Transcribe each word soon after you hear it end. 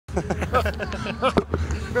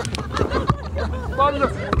Bundle.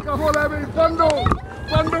 Come on, Emmy, bundle.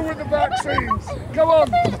 Bundle with the vaccines. Come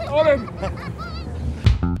on him.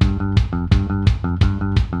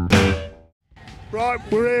 Right,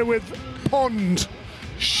 we're here with Pond.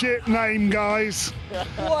 Shit name, guys.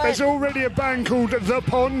 What? There's already a band called The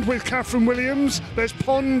Pond with Catherine Williams. There's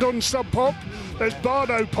Pond on Sub Pop. There's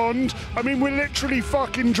Bardo Pond. I mean, we're literally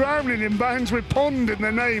fucking drowning in bands with Pond in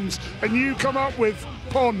their names, and you come up with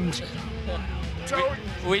Pond. So,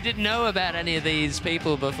 we didn't know about any of these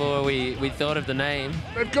people before we thought of the name.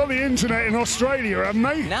 They've got the internet in Australia, haven't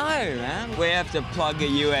they? No, man. We have to plug a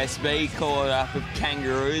USB cord up a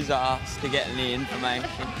kangaroo's ass to get the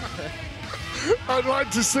information. I'd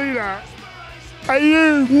like to see that. Are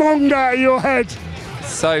you monged out of your head?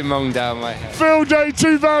 So monged out of my head. Field Day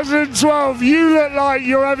 2012, you look like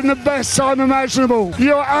you're having the best time imaginable.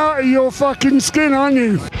 You're out of your fucking skin, aren't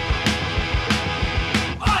you?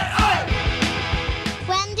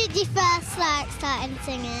 When did you first start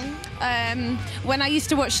singing? When I used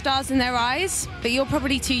to watch Stars in Their Eyes, but you're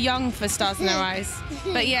probably too young for Stars in Their Eyes.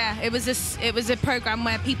 But yeah, it was a program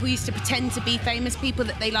where people used to pretend to be famous people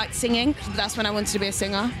that they liked singing. That's when I wanted to be a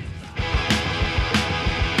singer.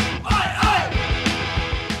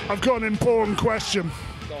 I've got an important question.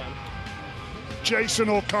 Go on. Jason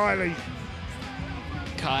or Kylie?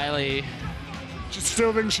 Kylie. Do you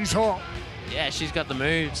still think she's hot? Yeah, she's got the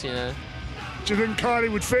moves, you know. Do you think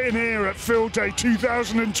Kylie would fit in here at Field Day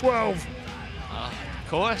 2012? Of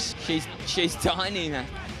course. She's tiny, man.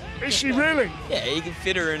 Is she really? Yeah, you can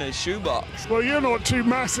fit her in a shoebox. Well, you're not too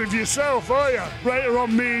massive yourself, are you? Later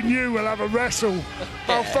on, me and you will have a wrestle.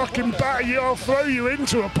 I'll fucking batter you, I'll throw you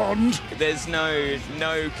into a pond. There's no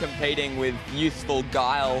competing with youthful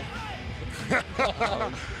guile.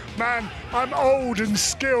 Man, I'm old and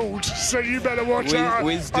skilled, so you better watch out.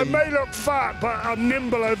 Wisdom. I may look fat, but I'm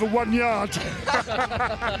nimble over 1 yard.